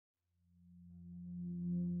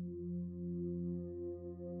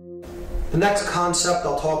The next concept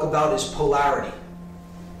I'll talk about is polarity.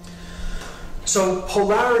 So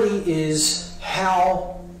polarity is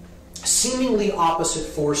how seemingly opposite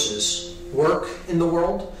forces work in the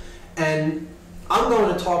world, and I'm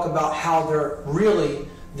going to talk about how they're really,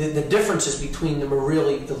 the differences between them are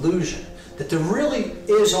really illusion. That there really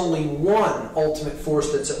is only one ultimate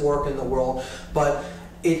force that's at work in the world, but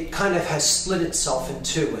it kind of has split itself in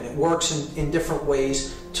two, and it works in different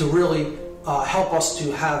ways to really help us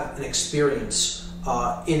to have an experience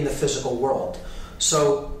in the physical world.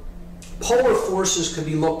 So polar forces could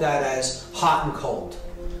be looked at as hot and cold,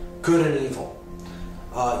 good and evil,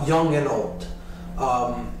 young and old,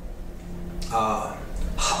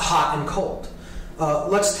 hot and cold.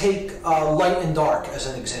 Let's take light and dark as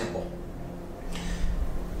an example.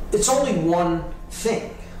 It's only one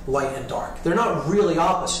thing, light and dark. They're not really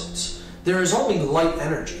opposites. There is only light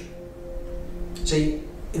energy. See,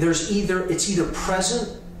 it's either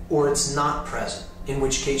present or it's not present, in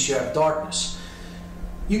which case you have darkness.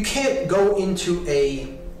 You can't go into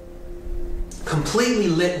a completely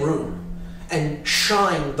lit room and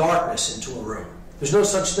shine darkness into a room. There's no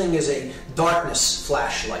such thing as a darkness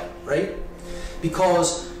flashlight, right?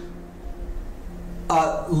 Because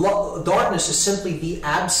darkness is simply the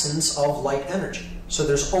absence of light energy. So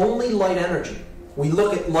there's only light energy. We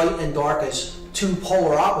look at light and dark as two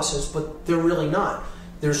polar opposites, but they're really not.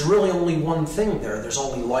 There's really only one thing there. There's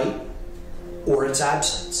only light or its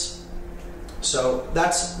absence. So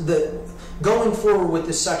that's going forward with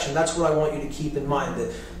this section, that's what I want you to keep in mind.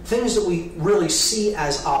 That things that we really see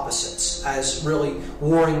as opposites, as really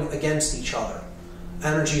warring against each other,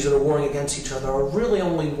 energies that are warring against each other, are really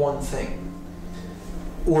only one thing,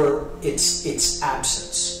 or its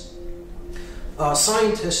absence.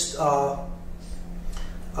 Scientist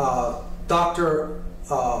Dr.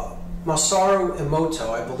 Masaru Emoto,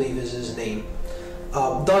 I believe is his name,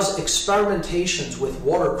 does experimentations with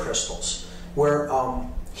water crystals where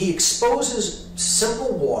he exposes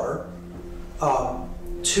simple water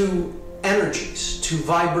to energies, to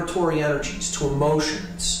vibratory energies, to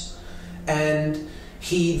emotions. And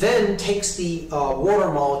he then takes the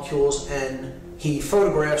water molecules and he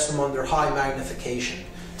photographs them under high magnification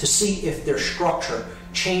to see if their structure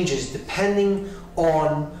changes depending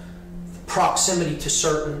on proximity to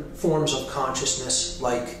certain forms of consciousness,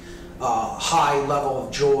 like high level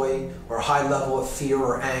of joy or high level of fear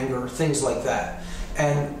or anger, things like that.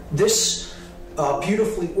 And this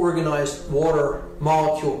beautifully organized water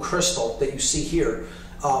molecule crystal that you see here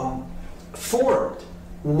formed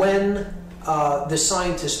when the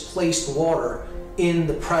scientist placed water in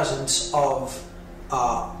the presence of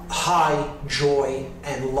high joy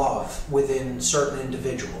and love within certain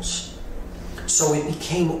individuals. So it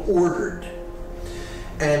became ordered.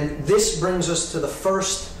 And this brings us to the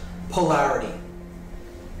first polarity.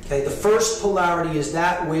 Okay, the first polarity is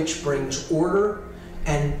that which brings order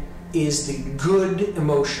and is the good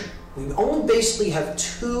emotion. We only basically have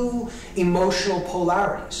two emotional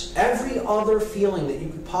polarities. Every other feeling that you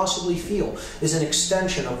could possibly feel is an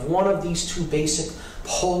extension of one of these two basic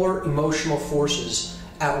polar emotional forces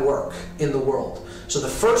at work in the world. So the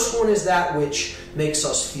first one is that which makes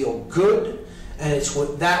us feel good, and it's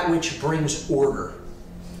that which brings order.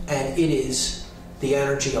 And it is the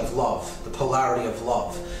energy of love, the polarity of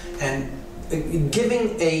love. And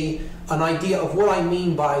giving an idea of what I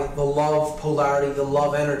mean by the love polarity, the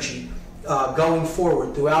love energy, going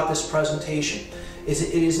forward throughout this presentation, is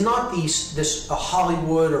it is not this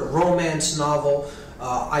Hollywood or romance novel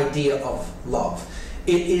idea of love.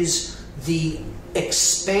 It is the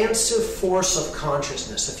expansive force of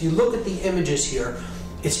consciousness. If you look at the images here,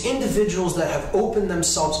 it's individuals that have opened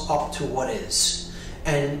themselves up to what is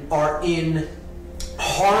and are in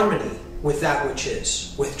harmony with that which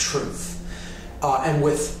is, with truth, and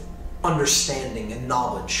with understanding and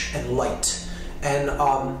knowledge and light. And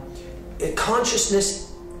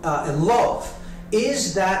consciousness and love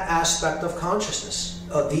is that aspect of consciousness,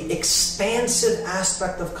 the expansive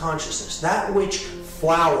aspect of consciousness, that which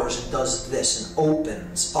flowers and does this and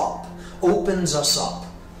opens us up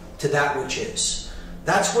to that which is.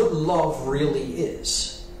 That's what love really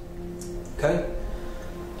is. Okay?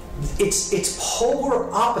 Its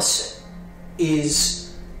polar opposite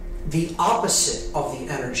is the opposite of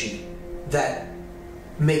the energy that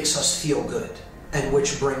makes us feel good and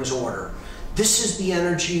which brings order. This is the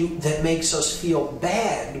energy that makes us feel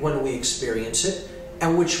bad when we experience it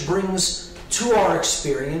and which brings to our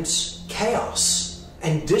experience chaos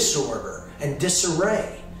and disorder and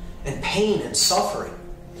disarray and pain and suffering.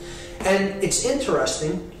 And it's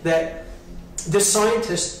interesting that this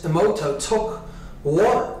scientist, Emoto, took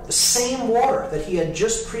water, the same water that he had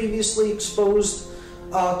just previously exposed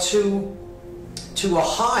to a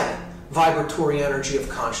high vibratory energy of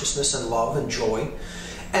consciousness and love and joy.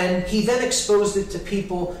 And he then exposed it to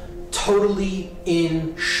people totally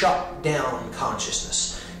in shut down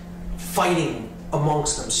consciousness, fighting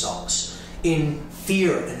amongst themselves, in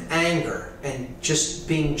fear and anger, and just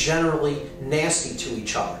being generally nasty to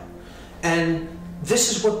each other. And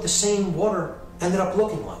this is what the same water ended up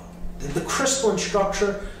looking like. The crystalline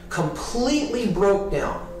structure completely broke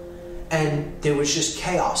down, and there was just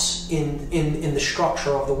chaos in the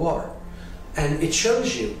structure of the water. And it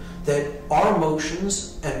shows you that our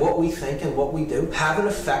emotions and what we think and what we do have an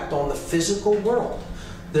effect on the physical world.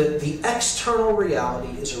 The external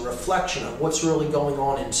reality is a reflection of what's really going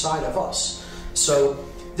on inside of us. So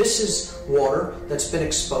this is water that's been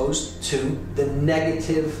exposed to the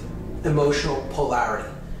negative emotional polarity.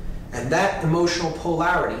 And that emotional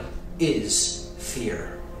polarity is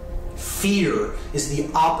fear. Fear is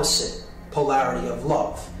the opposite polarity of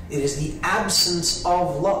love. It is the absence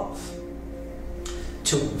of love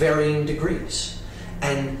to varying degrees.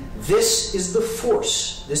 And this is the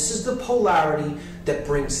force, this is the polarity that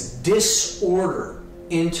brings disorder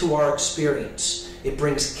into our experience. It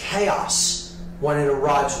brings chaos when it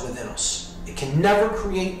arrives within us. It can never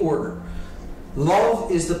create order.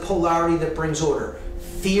 Love is the polarity that brings order.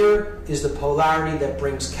 Fear is the polarity that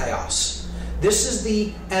brings chaos. This is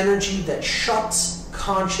the energy that shuts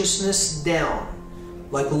consciousness down.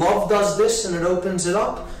 Like love does this and it opens it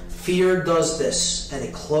up, fear does this and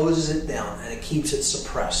it closes it down and it keeps it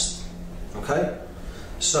suppressed. Okay?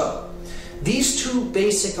 So, these two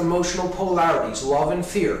basic emotional polarities, love and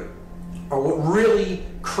fear, are what really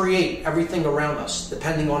create everything around us,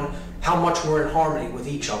 depending on how much we're in harmony with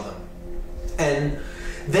each of them. And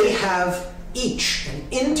they have each an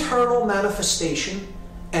internal manifestation,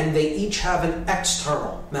 and they each have an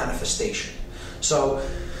external manifestation. So,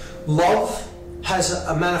 love has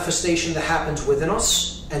a manifestation that happens within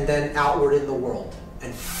us and then outward in the world.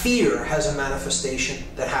 And fear has a manifestation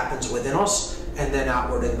that happens within us and then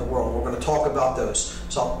outward in the world. We're going to talk about those.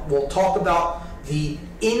 So we'll talk about the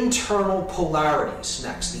internal polarities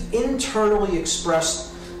next, the internally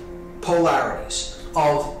expressed polarities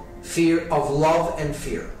of fear, of love and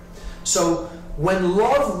fear. So when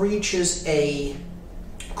love reaches a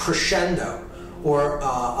crescendo or a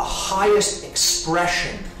highest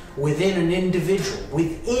expression within an individual,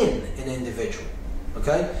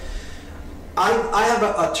 okay? I have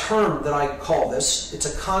a term that I call this. It's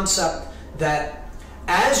a concept that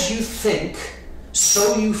as you think,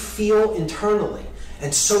 so you feel internally,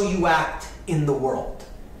 and so you act in the world.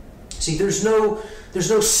 See, there's no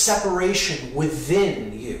separation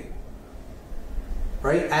within you.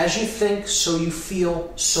 Right? As you think, so you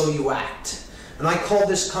feel, so you act. And I call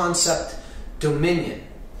this concept dominion.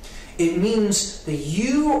 It means that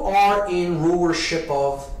you are in rulership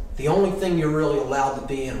of the only thing you're really allowed to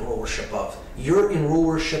be in rulership of. You're in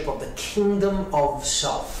rulership of the kingdom of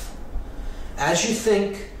self. As you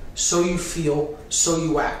think, so you feel, so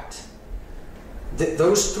you act.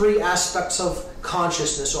 Those three aspects of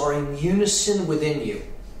consciousness are in unison within you.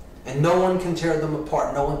 And no one can tear them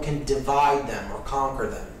apart. No one can divide them or conquer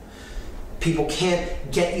them. People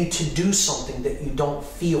can't get you to do something that you don't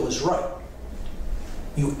feel is right.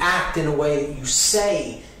 You act in a way that you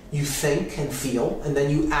say you think and feel, and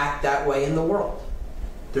then you act that way in the world.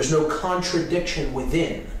 There's no contradiction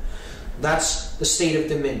within. That's the state of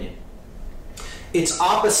dominion. Its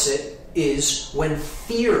opposite is when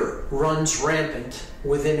fear runs rampant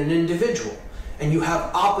within an individual, and you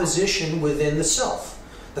have opposition within the self.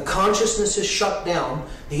 The consciousness is shut down.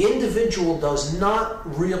 The individual does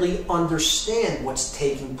not really understand what's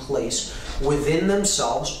taking place within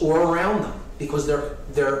themselves or around them, because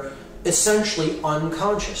they're essentially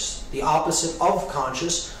unconscious. The opposite of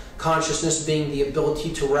consciousness being the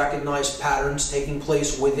ability to recognize patterns taking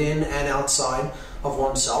place within and outside of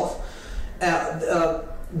oneself.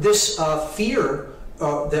 This fear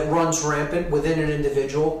that runs rampant within an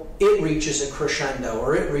individual, it reaches a crescendo,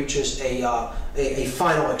 or it reaches a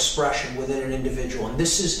final expression within an individual, and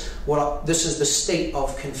this is the state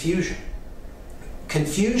of confusion.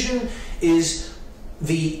 Confusion is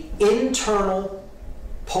the internal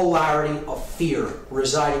polarity of fear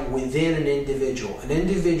residing within an individual. An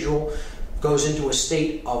individual goes into a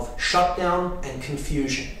state of shutdown and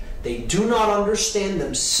confusion. They do not understand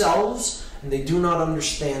themselves, and they do not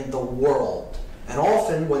understand the world. And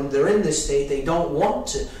often when they're in this state, they don't want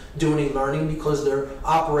to do any learning because they're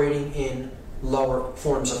operating in lower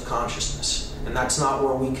forms of consciousness. And that's not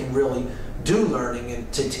where we can really do learning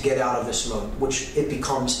and to get out of this mode, which it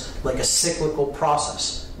becomes like a cyclical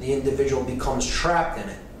process. The individual becomes trapped in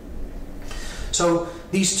it. So So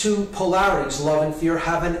these two polarities, love and fear,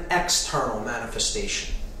 have an external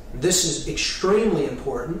manifestation. This is extremely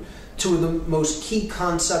important. Two of the most key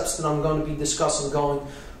concepts that I'm going to be discussing going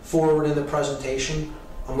forward in the presentation,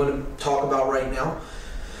 I'm going to talk about right now.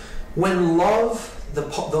 When love, the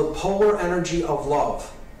polar energy of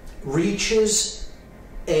love, reaches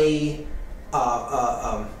its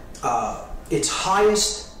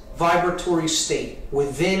highest vibratory state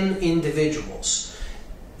within individuals,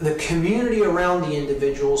 the community around the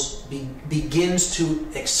individuals begins to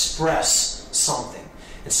express something.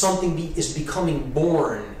 And something is becoming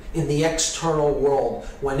born in the external world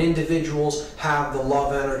when individuals have the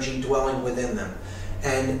love energy dwelling within them.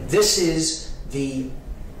 And this is the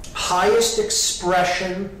highest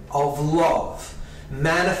expression of love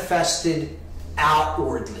manifested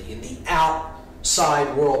outwardly in the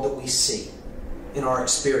outside world that we see in our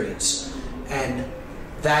experience. And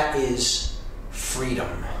that is freedom.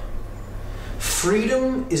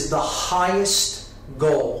 Freedom is the highest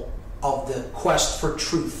goal of the quest for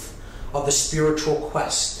truth, of the spiritual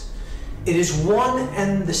quest. It is one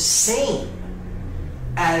and the same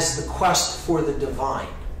as the quest for the divine.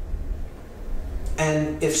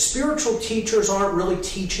 And if spiritual teachers aren't really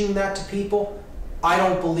teaching that to people, I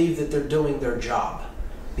don't believe that they're doing their job,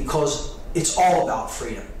 because it's all about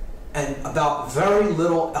freedom and about very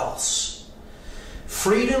little else.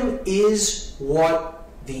 Freedom is what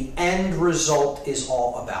the end result is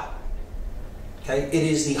all about. Okay? It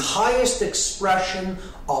is the highest expression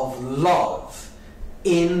of love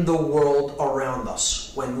in the world around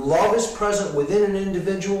us. When love is present within an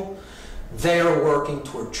individual, they are working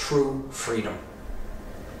toward true freedom.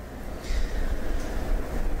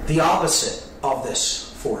 The opposite of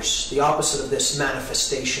this force, the opposite of this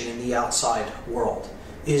manifestation in the outside world,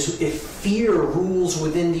 is if fear rules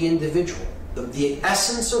within the individual. The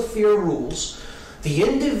essence of fear rules, the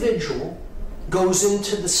individual goes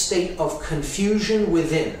into the state of confusion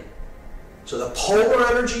within. So the polar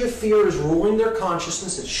energy of fear is ruling their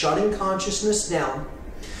consciousness, it's shutting consciousness down,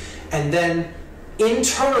 and then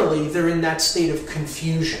internally they're in that state of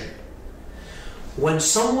confusion. When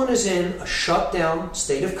someone is in a shut down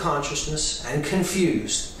state of consciousness and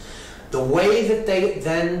confused, the way that they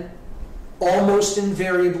then almost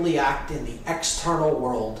invariably act in the external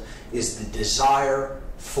world is the desire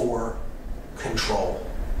for control.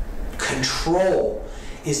 Control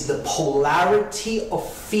is the polarity of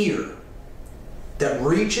fear that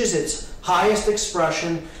reaches its highest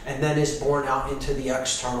expression and then is born out into the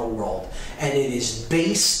external world. And it is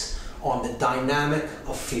based on the dynamic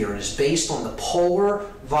of fear. It is based on the polar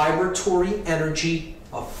vibratory energy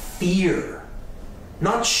of fear.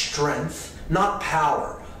 Not strength, not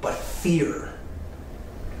power, but fear.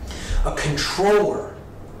 A controller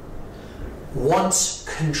wants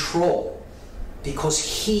control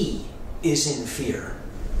because he is in fear.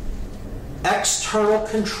 External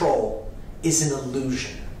control is an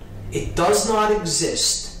illusion. It does not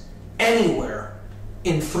exist anywhere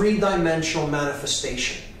in three-dimensional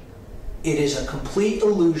manifestation. It is a complete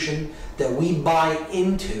illusion that we buy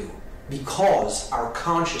into because our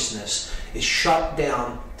consciousness is shut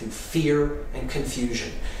down through fear and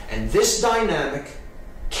confusion. And this dynamic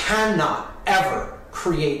cannot ever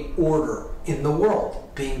create order in the world,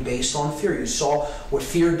 being based on fear. You saw what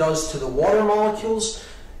fear does to the water molecules,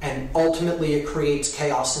 and ultimately it creates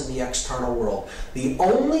chaos in the external world. The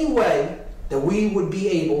only way that we would be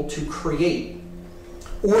able to create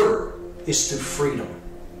order is through freedom.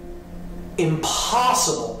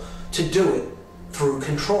 Impossible to do it through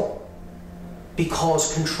control,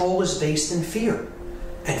 because control is based in fear,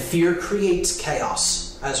 and fear creates chaos,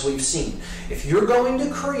 as we've seen. If you're going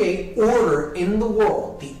to create order in the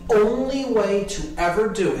world, the only way to ever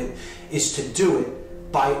do it is to do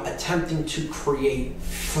it by attempting to create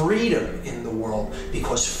freedom in the world,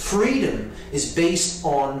 because freedom is based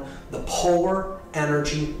on the polar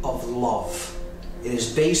energy of love. It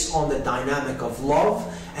is based on the dynamic of love,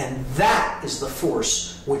 and that is the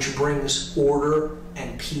force which brings order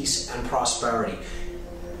and peace and prosperity.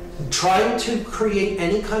 Trying to create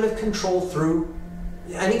any kind of control through,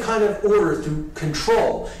 any kind of order through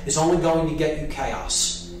control is only going to get you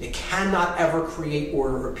chaos. It cannot ever create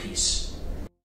order or peace.